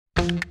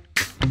Hi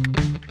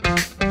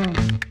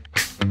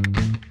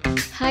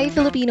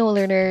Filipino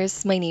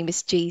learners, my name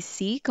is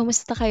JC.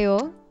 Kamusta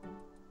kayo?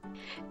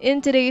 In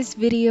today's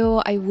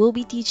video, I will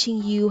be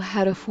teaching you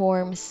how to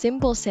form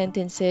simple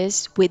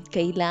sentences with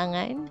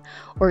kailangan,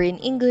 or in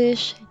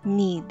English,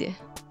 need.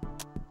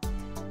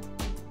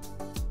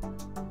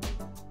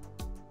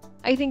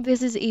 I think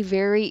this is a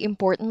very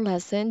important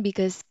lesson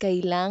because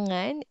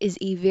kailangan is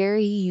a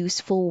very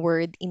useful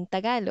word in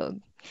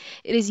Tagalog.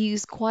 It is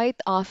used quite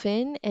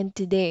often, and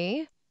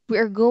today we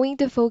are going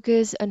to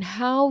focus on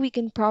how we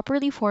can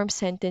properly form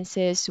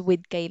sentences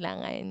with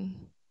kailangan.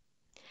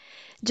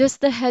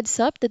 Just a heads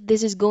up that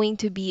this is going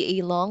to be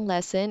a long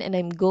lesson, and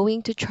I'm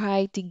going to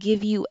try to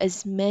give you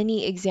as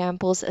many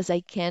examples as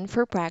I can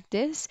for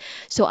practice,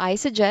 so I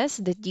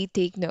suggest that you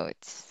take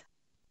notes.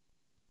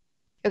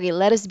 Okay,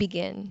 let us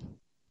begin.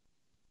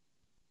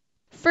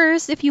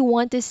 First, if you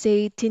want to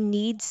say to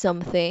need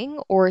something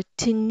or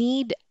to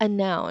need a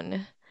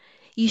noun,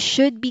 you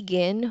should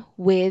begin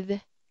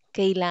with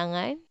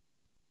kailangan,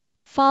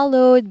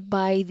 followed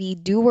by the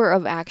doer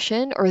of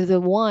action or the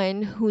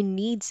one who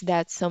needs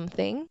that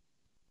something.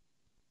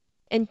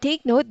 And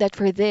take note that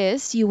for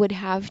this, you would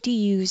have to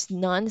use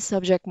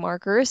non-subject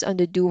markers on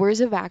the doers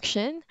of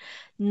action,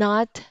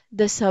 not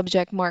the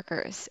subject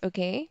markers,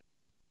 okay?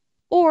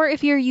 Or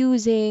if you're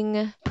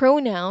using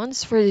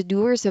pronouns for the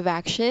doers of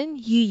action,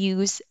 you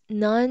use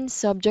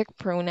non-subject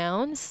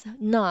pronouns,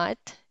 not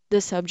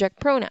the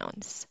subject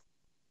pronouns.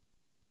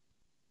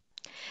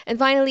 And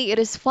finally, it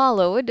is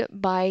followed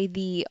by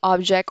the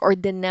object or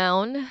the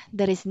noun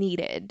that is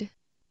needed.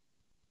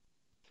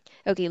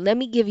 Okay, let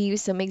me give you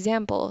some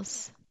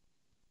examples.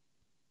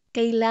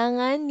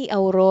 Kailangan ni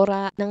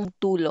Aurora ng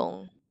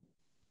tulong.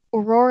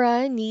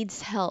 Aurora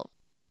needs help.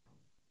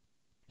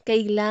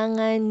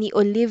 Kailangan ni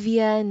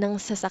Olivia ng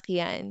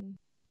sasakyan.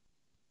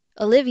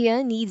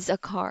 Olivia needs a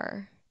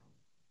car.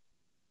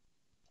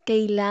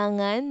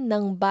 Kailangan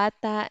ng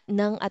bata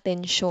ng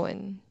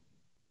atensyon.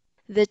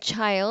 The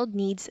child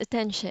needs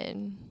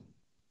attention.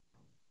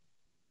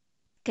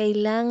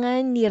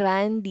 Kailangan ni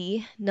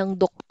Randy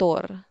ng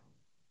doktor.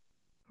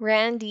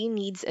 Randy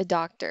needs a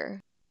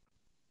doctor.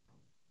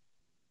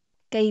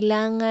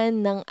 Kailangan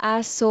ng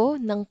aso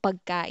ng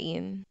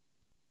pagkain.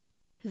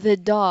 The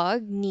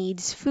dog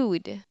needs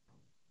food.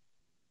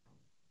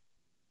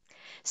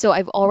 So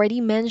I've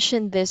already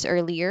mentioned this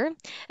earlier.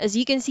 As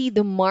you can see,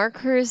 the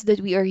markers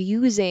that we are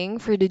using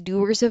for the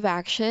doers of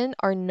action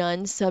are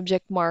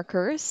non-subject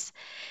markers.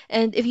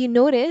 And if you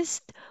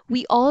noticed,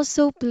 we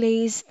also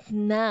placed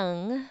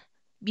nang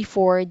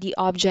before the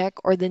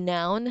object or the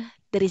noun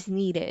that is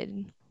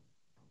needed.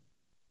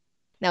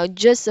 Now,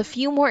 just a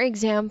few more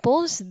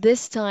examples.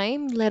 This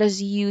time, let us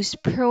use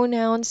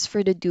pronouns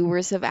for the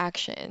doers of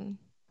action.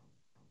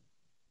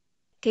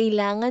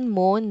 Kailangan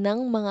mo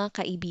ng mga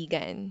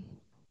kaibigan.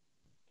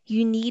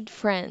 You need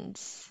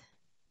friends.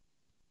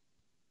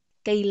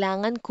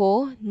 Kailangan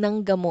ko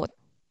ng gamot.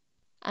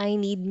 I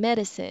need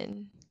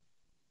medicine.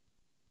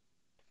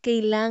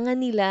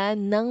 Kailangan nila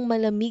ng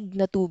malamig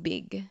na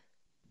tubig.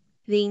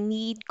 They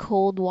need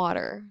cold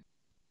water.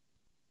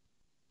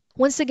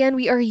 Once again,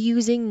 we are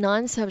using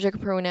non-subject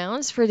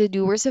pronouns for the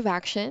doers of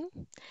action.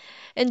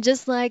 And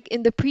just like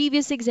in the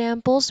previous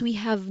examples, we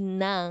have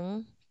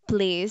nang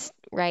placed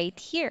right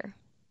here.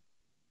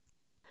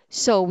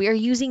 So we are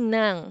using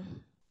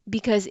nang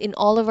because in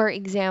all of our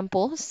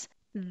examples,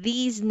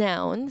 these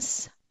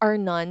nouns are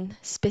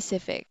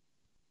non-specific.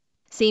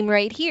 Same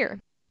right here.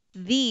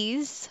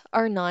 These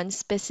are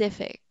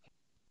non-specific.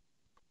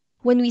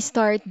 When we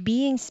start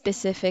being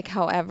specific,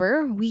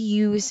 however, we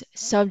use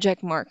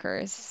subject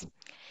markers.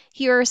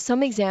 Here are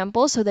some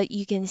examples so that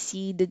you can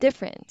see the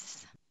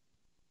difference.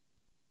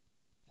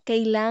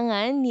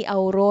 Kailangan ni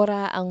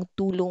Aurora ang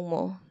tulong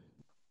mo.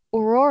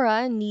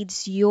 Aurora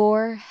needs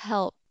your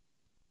help.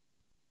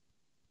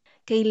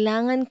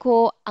 Kailangan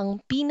ko ang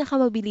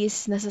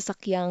pinakamabilis na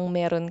sasakyang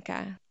meron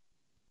ka.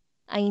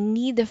 I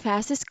need the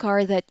fastest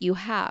car that you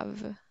have.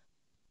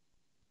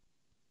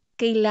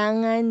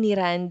 Kailangan ni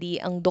Randy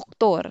ang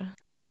doktor.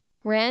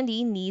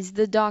 Randy needs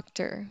the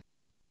doctor.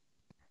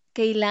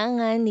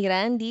 Kailangan ni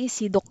Randy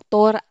si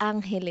Dr.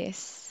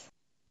 Angeles.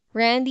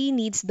 Randy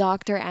needs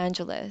Dr.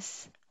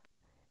 Angeles.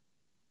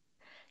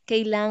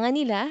 Kailangan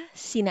nila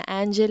sina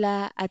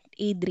Angela at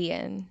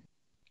Adrian.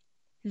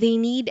 They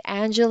need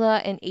Angela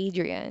and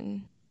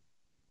Adrian.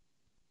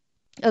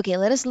 Okay,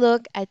 let us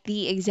look at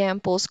the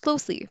examples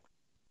closely.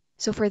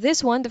 So for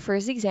this one, the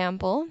first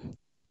example,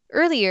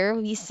 earlier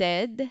we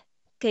said,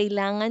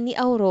 kailangan ni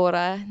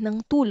Aurora ng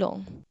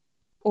tulong.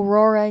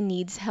 Aurora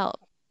needs help.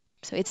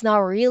 So it's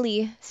not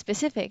really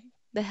specific.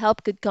 The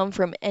help could come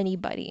from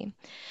anybody.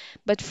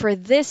 But for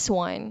this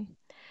one,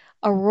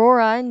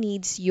 Aurora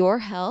needs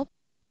your help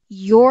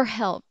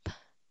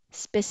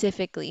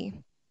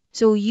specifically.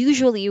 So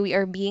usually we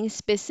are being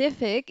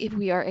specific if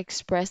we are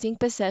expressing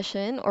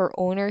possession or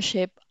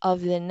ownership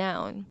of the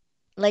noun,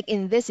 like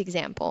in this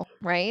example,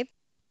 right?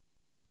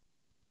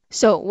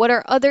 So what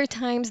are other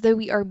times that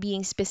we are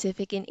being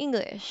specific in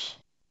English?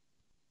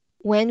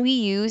 When we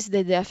use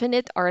the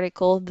definite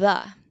article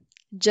the.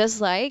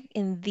 just like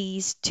in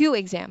these two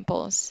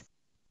examples.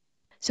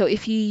 So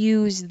if you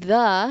use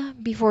the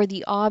before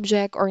the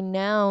object or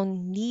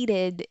noun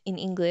needed in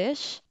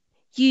English,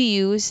 you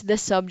use the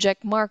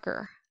subject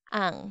marker,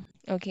 ang,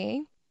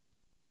 okay?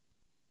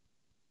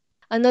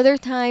 Another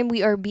time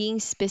we are being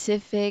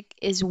specific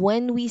is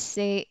when we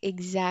say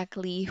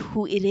exactly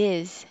who it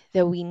is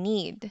that we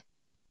need.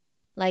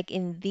 Like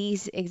in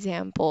these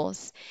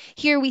examples.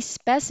 Here we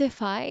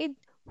specified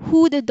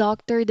who the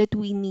doctor that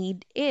we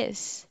need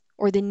is,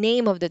 or the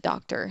name of the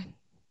doctor,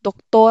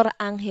 Doctor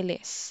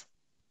Angeles.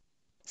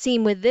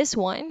 Same with this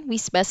one, we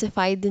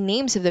specified the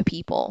names of the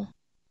people,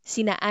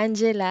 sina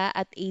Angela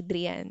at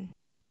Adrian.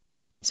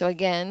 So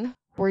again,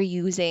 we're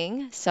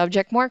using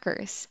subject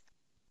markers.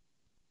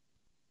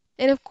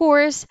 And of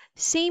course,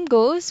 same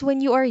goes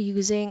when you are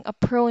using a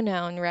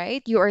pronoun,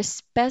 right? You are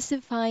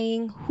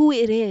specifying who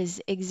it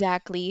is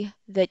exactly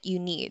that you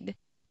need.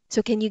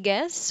 So can you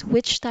guess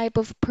which type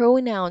of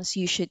pronouns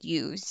you should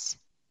use?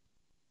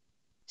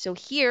 So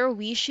here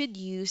we should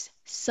use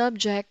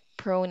subject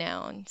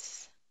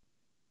pronouns.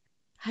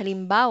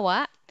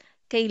 Halimbawa,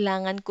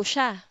 kailangan ko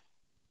siya.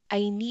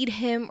 I need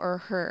him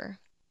or her.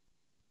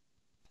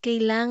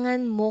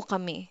 Kailangan mo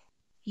kami.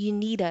 You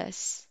need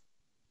us.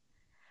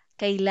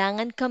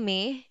 Kailangan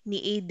kami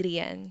ni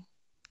Adrian.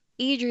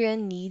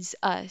 Adrian needs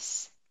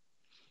us.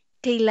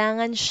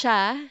 Kailangan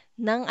siya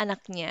ng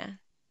anak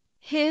niya.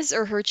 His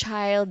or her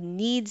child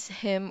needs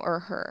him or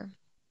her.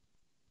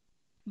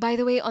 By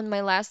the way, on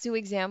my last two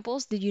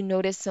examples, did you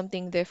notice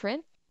something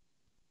different?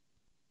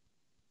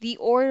 The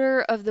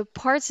order of the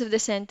parts of the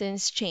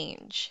sentence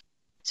change.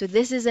 So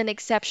this is an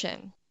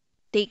exception.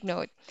 Take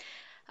note.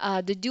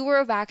 The doer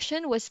of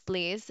action was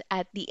placed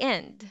at the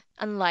end,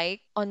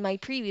 unlike on my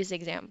previous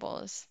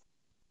examples.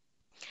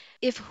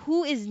 If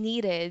who is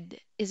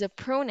needed is a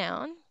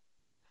pronoun,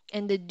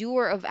 and the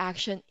doer of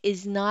action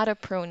is not a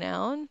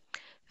pronoun,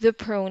 the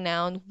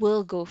pronoun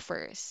will go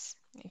first.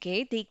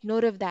 Okay, take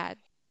note of that.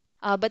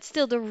 But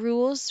still, the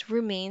rules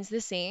remains the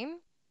same.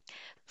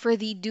 For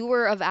the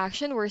doer of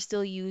action, we're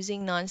still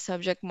using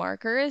non-subject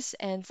markers,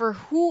 and for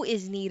who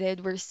is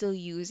needed, we're still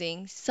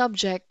using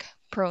subject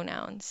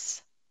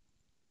pronouns.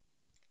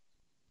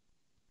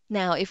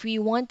 Now, if we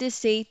want to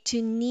say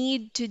to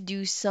need to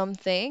do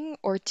something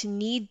or to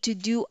need to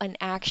do an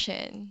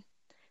action,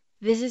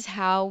 this is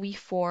how we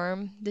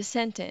form the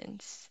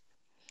sentence.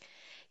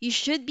 You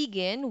should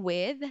begin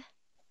with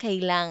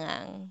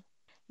kailangan.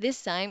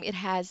 This time it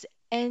has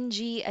ng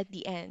at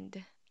the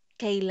end.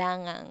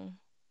 Kailangan.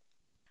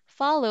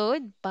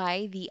 Followed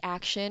by the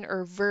action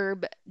or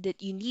verb that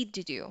you need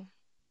to do.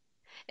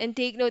 And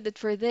take note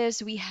that for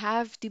this, we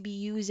have to be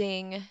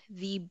using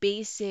the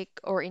basic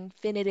or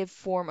infinitive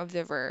form of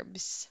the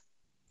verbs.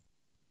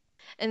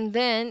 And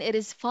then it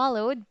is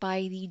followed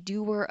by the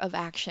doer of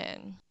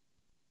action.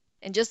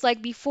 And just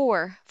like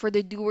before, for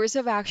the doers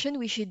of action,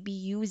 we should be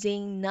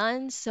using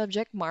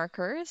non-subject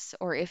markers,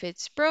 or if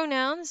it's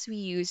pronouns, we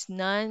use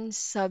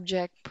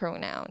non-subject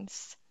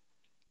pronouns.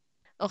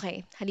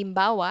 Okay,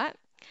 halimbawa,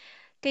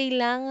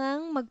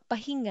 kailangang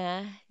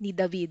magpahinga ni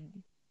David.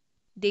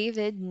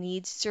 David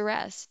needs to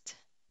rest.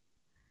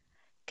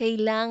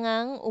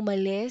 Kailangang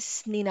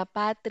umalis ni na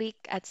Patrick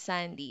at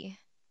Sandy.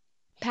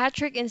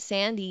 Patrick and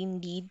Sandy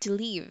need to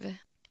leave.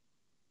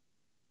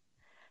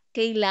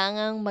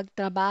 Kailangang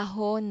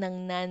magtrabaho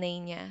ng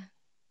nanay niya.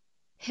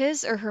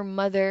 His or her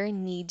mother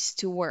needs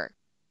to work.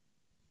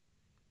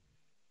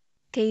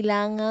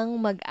 Kailangang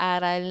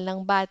mag-aral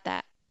ng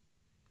bata.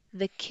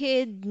 The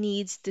kid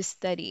needs to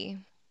study.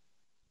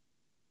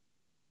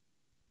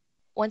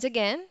 Once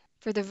again,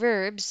 for the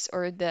verbs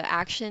or the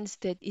actions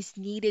that is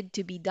needed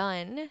to be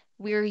done,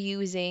 we're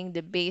using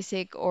the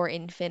basic or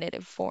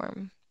infinitive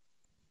form.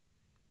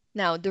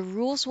 Now, the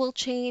rules will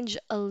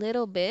change a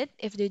little bit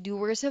if the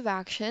doers of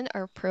action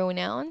are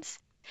pronouns.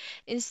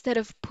 Instead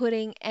of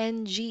putting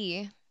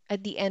ng at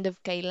the end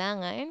of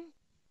kailangan,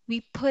 we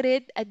put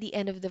it at the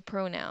end of the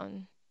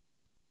pronoun.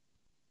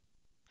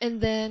 And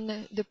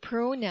then the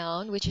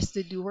pronoun, which is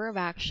the doer of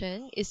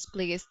action, is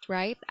placed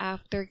right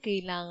after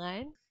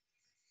kailangan.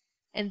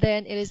 And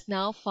then it is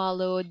now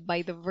followed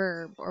by the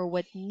verb or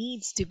what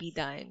needs to be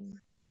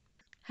done.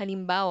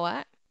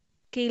 Halimbawa,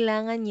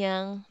 kailangan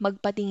niyang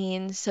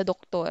magpatingin sa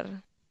doktor.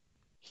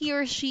 He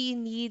or she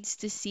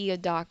needs to see a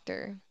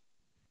doctor.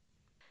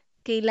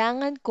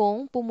 Kailangan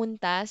kong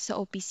pumunta sa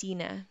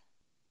opisina.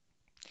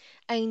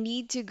 I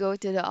need to go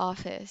to the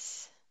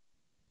office.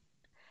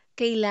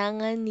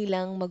 Kailangan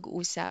nilang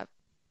mag-usap.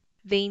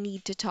 They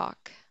need to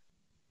talk.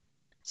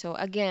 So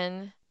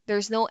again,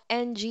 there's no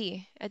ng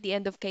at the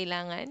end of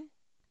kailangan.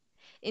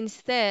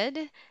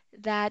 Instead,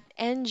 that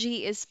ng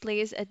is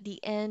placed at the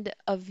end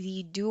of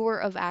the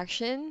doer of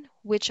action,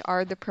 which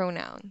are the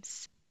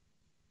pronouns.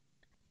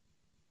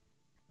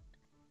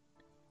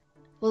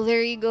 Well, there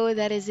you go.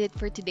 That is it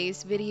for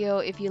today's video.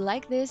 If you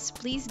like this,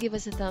 please give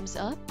us a thumbs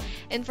up.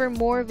 And for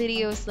more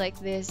videos like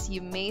this,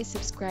 you may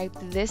subscribe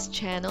to this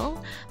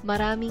channel.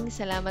 Maraming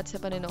salamat sa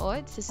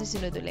panonood. Sa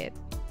susunod ulit.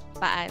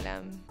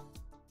 Paalam.